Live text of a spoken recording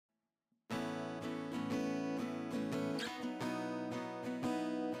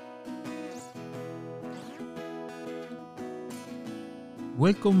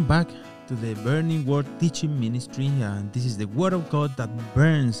Welcome back to the Burning Word Teaching Ministry, and this is the Word of God that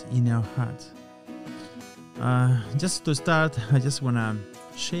burns in our hearts. Just to start, I just want to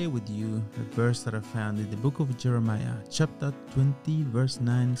share with you a verse that I found in the book of Jeremiah, chapter 20, verse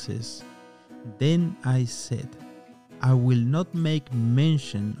 9 says, "Then I said, I will not make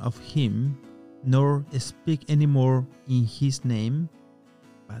mention of him, nor speak any more in his name,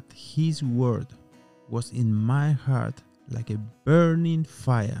 but his word was in my heart like a burning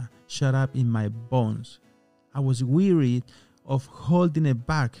fire shut up in my bones. I was wearied of holding it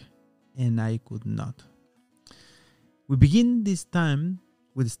back, and I could not." We begin this time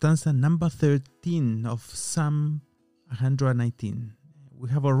with stanza number 13 of Psalm 119. We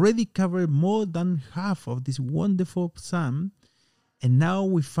have already covered more than half of this wonderful psalm, and now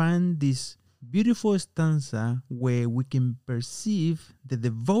we find this beautiful stanza where we can perceive the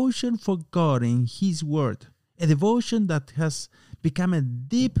devotion for God and His Word, a devotion that has become a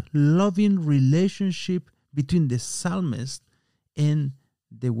deep, loving relationship between the psalmist and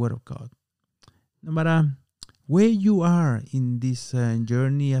the Word of God. No matter where you are in this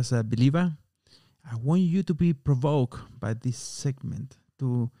journey as a believer, I want you to be provoked by this segment,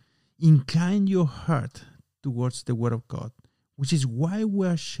 to incline your heart towards the Word of God, which is why we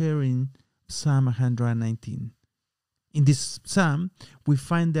are sharing Psalm 119. In this psalm, we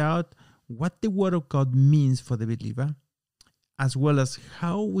find out what the Word of God means for the believer, as well as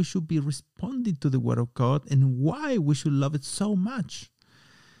how we should be responding to the Word of God and why we should love it so much.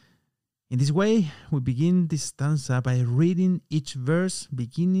 In this way, we begin this stanza by reading each verse,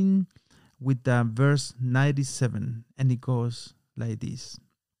 beginning with verse 97, and it goes like this.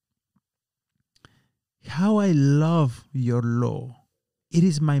 "How I love your law. It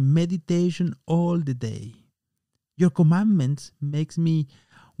is my meditation all the day. Your commandments makes me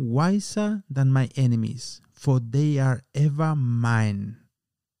wiser than my enemies, for they are ever mine.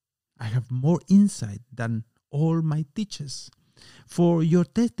 I have more insight than all my teachers, for your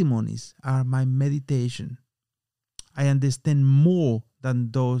testimonies are my meditation. I understand more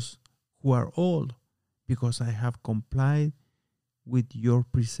than those who are old, because I have complied with your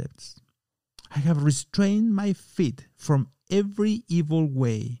precepts. I have restrained my feet from every evil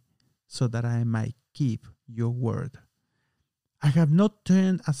way, so that I might keep your word. I have not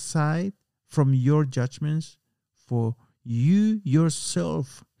turned aside from your judgments, for you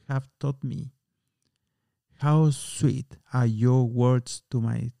yourself have taught me. How sweet are your words to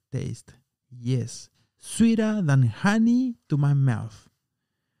my taste, yes, sweeter than honey to my mouth.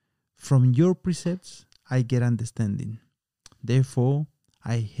 From your precepts I get understanding. Therefore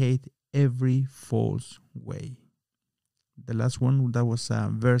I hate every false way." The last one, that was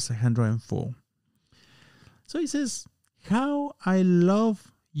verse 104. So it says, "How I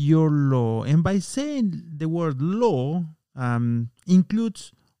love your law." And by saying the word law,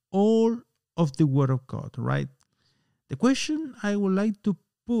 includes all of the Word of God, right? The question I would like to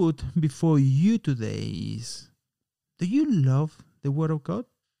put before you today is, do you love the Word of God?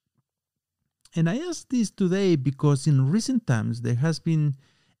 And I ask this today because in recent times there has been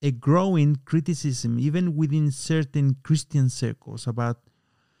a growing criticism, even within certain Christian circles, about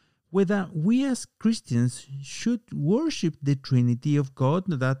whether we as Christians should worship the Trinity of God,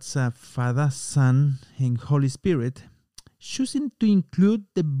 that's Father, Son, and Holy Spirit, choosing to include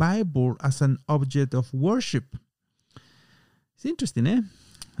the Bible as an object of worship. It's interesting, eh?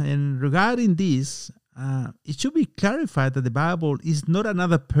 And regarding this, it should be clarified that the Bible is not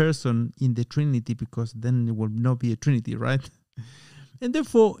another person in the Trinity, because then it will not be a Trinity, right? And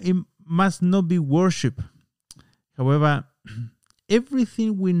therefore, it must not be worship. However,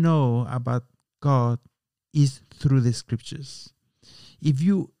 everything we know about God is through the Scriptures. If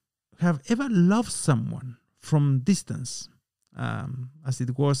you have ever loved someone from distance, as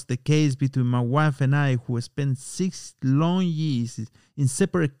it was the case between my wife and I, who spent 6 long years in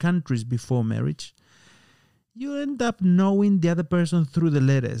separate countries before marriage, you end up knowing the other person through the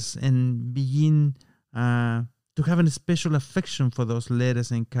letters and begin to have a special affection for those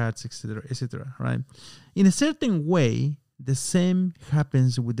letters and cards, etc., right? In a certain way, the same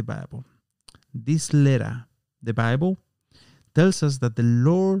happens with the Bible. This letter, the Bible, tells us that the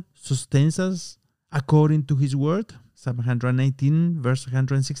Lord sustains us according to His word, Psalm 119, verse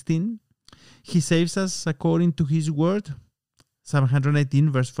 116. He saves us according to His word, Psalm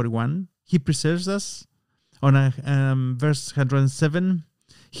 119, verse 41. He preserves us on verse 107.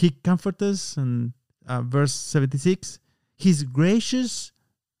 He comforts us, and verse 76. He's gracious,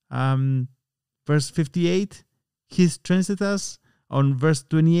 verse 58. He strengthens us on verse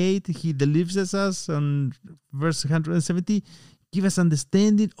 28. He delivers us on verse 170. Give us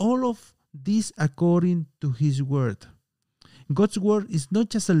understanding. All of this according to His word. God's word is not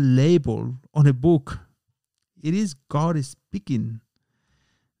just a label on a book. It is God speaking.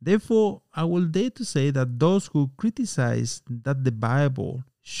 Therefore, I will dare to say that those who criticize that the Bible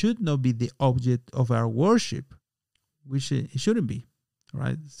should not be the object of our worship, which it shouldn't be,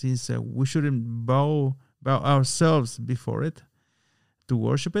 right? Since we shouldn't bow ourselves before it to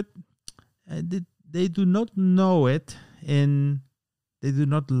worship it, they do not know it and they do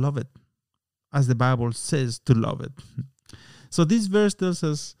not love it, as the Bible says to love it. So this verse tells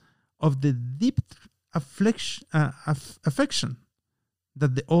us of the deep affection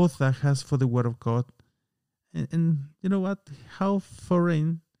that the author has for the Word of God. And you know what? How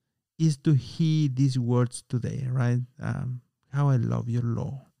foreign is to hear these words today, right? How I love your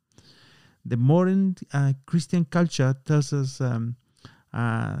law. The modern Christian culture tells us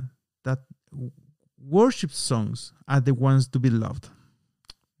that worship songs are the ones to be loved,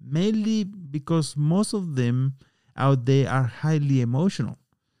 mainly because most of them out there are highly emotional.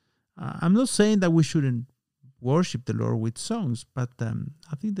 I'm not saying that we shouldn't worship the Lord with songs, but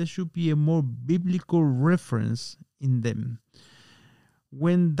I think there should be a more biblical reference in them.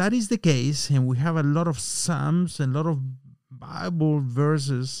 When that is the case, and we have a lot of psalms and a lot of Bible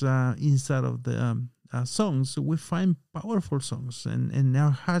verses inside of the songs, we find powerful songs, and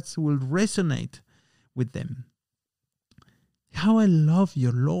our hearts will resonate with them. How I love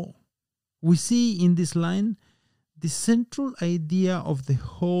your law. We see in this line the central idea of the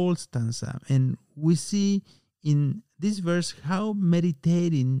whole stanza, and we see in this verse how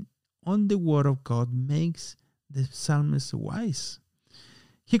meditating on the word of God makes the psalmist wise.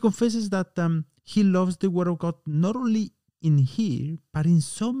 He confesses that he loves the word of God not only in here, but in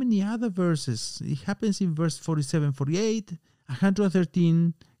so many other verses. It happens in verse 47, 48,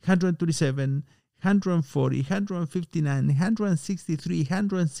 113, 127, 140, 159, 163,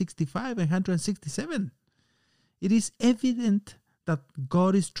 165, and 167. It is evident that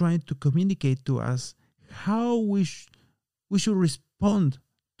God is trying to communicate to us how we should respond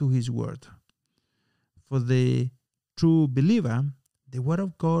to His word. For the true believer, the word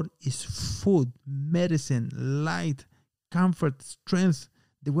of God is food, medicine, light, comfort, strength.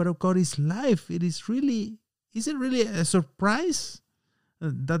 The word of God is life. Is it really a surprise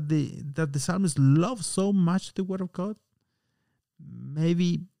that the psalmist loves so much the word of God?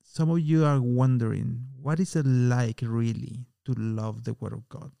 Maybe some of you are wondering, what is it like really to love the word of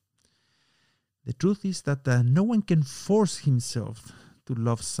God? The truth is that no one can force himself to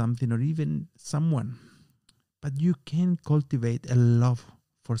love something or even someone, but you can cultivate a love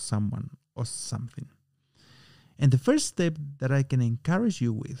for someone or something. And the first step that I can encourage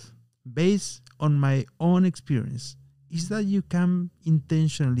you with, based on my own experience, is that you come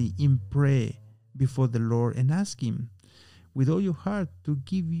intentionally in prayer before the Lord and ask Him with all your heart to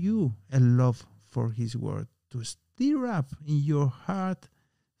give you a love for His word, to stir up in your heart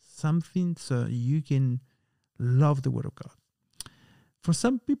something so you can love the word of God. For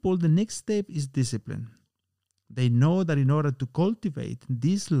some people, the next step is discipline. They know that in order to cultivate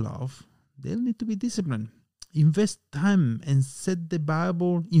this love, they'll need to be disciplined. Invest time and set the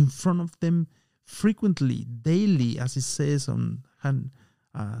Bible in front of them frequently, daily, as it says on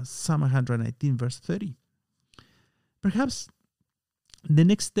Psalm 119, verse 30. Perhaps the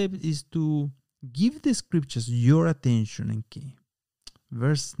next step is to give the scriptures your attention and key.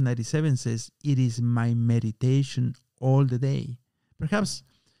 Verse 97 says, "It is my meditation all the day." Perhaps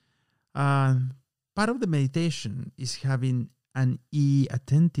part of the meditation is having an ear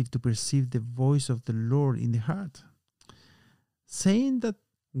attentive to perceive the voice of the Lord in the heart. Saying that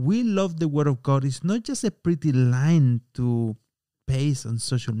we love the word of God is not just a pretty line to paste on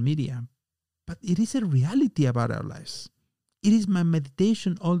social media, but it is a reality about our lives. It is my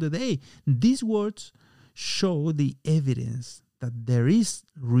meditation all the day. These words show the evidence that there is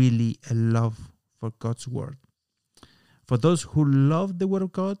really a love for God's word. For those who love the word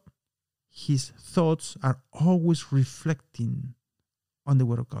of God, his thoughts are always reflecting on the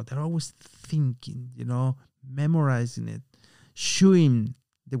word of God. They're always thinking, memorizing it, chewing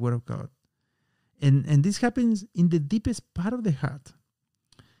the word of God. And this happens in the deepest part of the heart.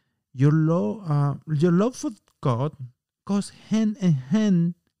 Your love for God goes hand in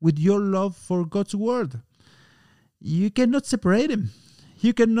hand with your love for God's word. You cannot separate them.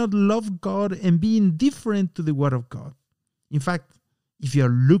 You cannot love God and be indifferent to the word of God. In fact, if you are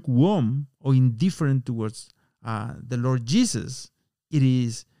lukewarm or indifferent towards the Lord Jesus, it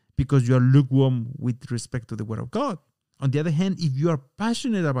is because you are lukewarm with respect to the word of God. On the other hand, if you are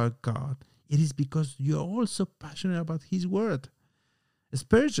passionate about God, it is because you are also passionate about His word.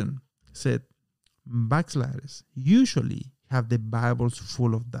 Spurgeon said, "Backsliders usually have the Bibles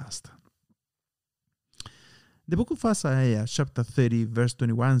full of dust." The book of Isaiah, chapter 30, verse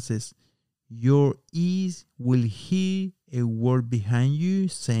 21 says, your ears will hear a word behind you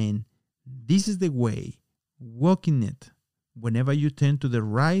saying, this is the way, walk in it, whenever you turn to the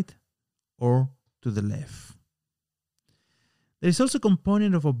right or to the left. There is also a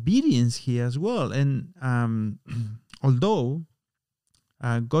component of obedience here as well. And although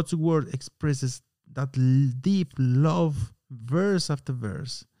God's word expresses that deep love verse after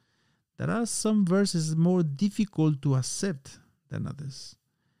verse, there are some verses more difficult to accept than others.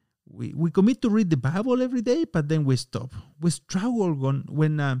 We commit to read the Bible every day, but then we stop. We struggle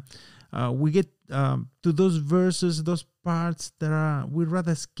when we get to those verses, those parts that we'd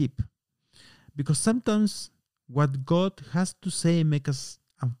rather skip. Because sometimes what God has to say makes us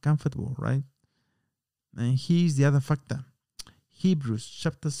uncomfortable, right? And here's the other factor. Hebrews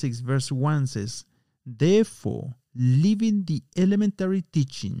chapter 6 verse 1 says, therefore, leaving the elementary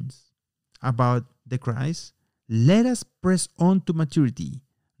teachings about the Christ, let us press on to maturity,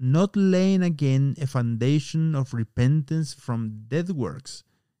 not laying again a foundation of repentance from dead works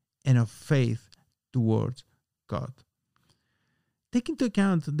and of faith towards God. Take into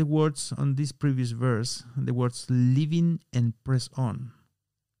account the words on this previous verse, the words living and press on.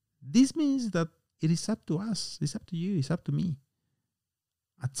 This means that it is up to us, it's up to you, it's up to me.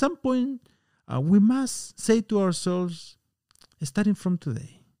 At some point, we must say to ourselves, starting from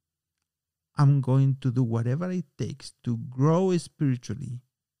today, I'm going to do whatever it takes to grow spiritually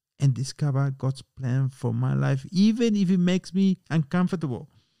and discover God's plan for my life, even if it makes me uncomfortable.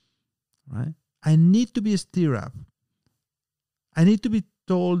 Right? I need to be stirred up. I need to be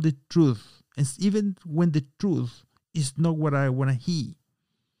told the truth, and even when the truth is not what I want to hear.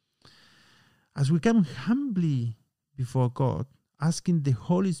 As we come humbly before God, asking the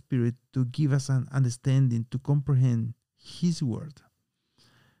Holy Spirit to give us an understanding to comprehend His word,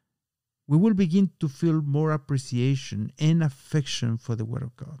 we will begin to feel more appreciation and affection for the word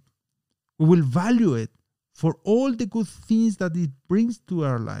of God. We will value it for all the good things that it brings to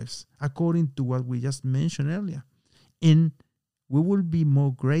our lives, according to what we just mentioned earlier. And we will be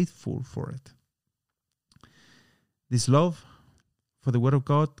more grateful for it. This love for the word of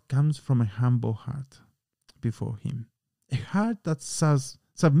God comes from a humble heart before Him. A heart that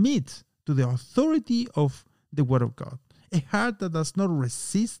submits to the authority of the word of God. A heart that does not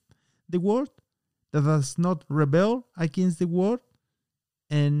resist the word, that does not rebel against the word,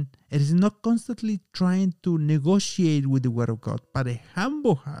 and it is not constantly trying to negotiate with the word of God, but a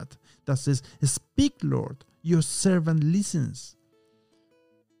humble heart that says, speak, Lord, your servant listens.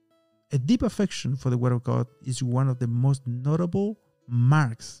 A deep affection for the word of God is one of the most notable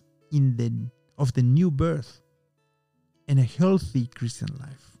marks of the new birth and a healthy Christian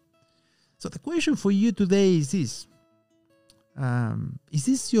life. So the question for you today is this. Is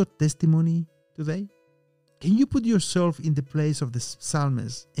this your testimony today? Can you put yourself in the place of the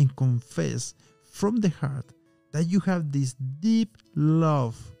psalmist and confess from the heart that you have this deep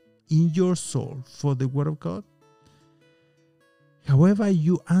love in your soul for the word of God? However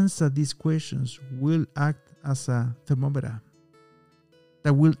you answer these questions will act as a thermometer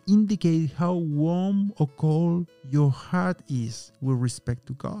that will indicate how warm or cold your heart is with respect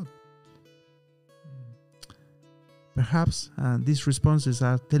to God. Perhaps these responses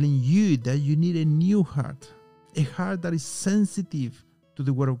are telling you that you need a new heart, a heart that is sensitive to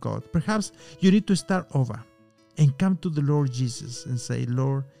the word of God. Perhaps you need to start over and come to the Lord Jesus and say,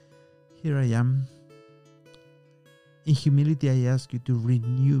 Lord, here I am. In humility, I ask you to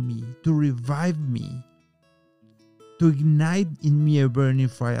renew me, to revive me, to ignite in me a burning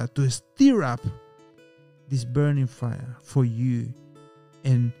fire, to stir up this burning fire for you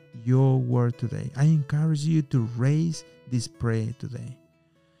and your word today. I encourage you to raise this prayer today.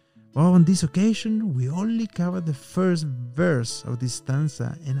 Well, on this occasion, we only covered the first verse of this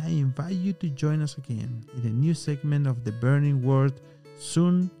stanza, and I invite you to join us again in a new segment of the Burning Word,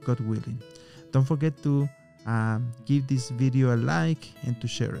 soon, God willing. Don't forget to give this video a like and to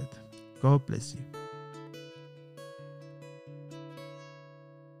share it. God bless you.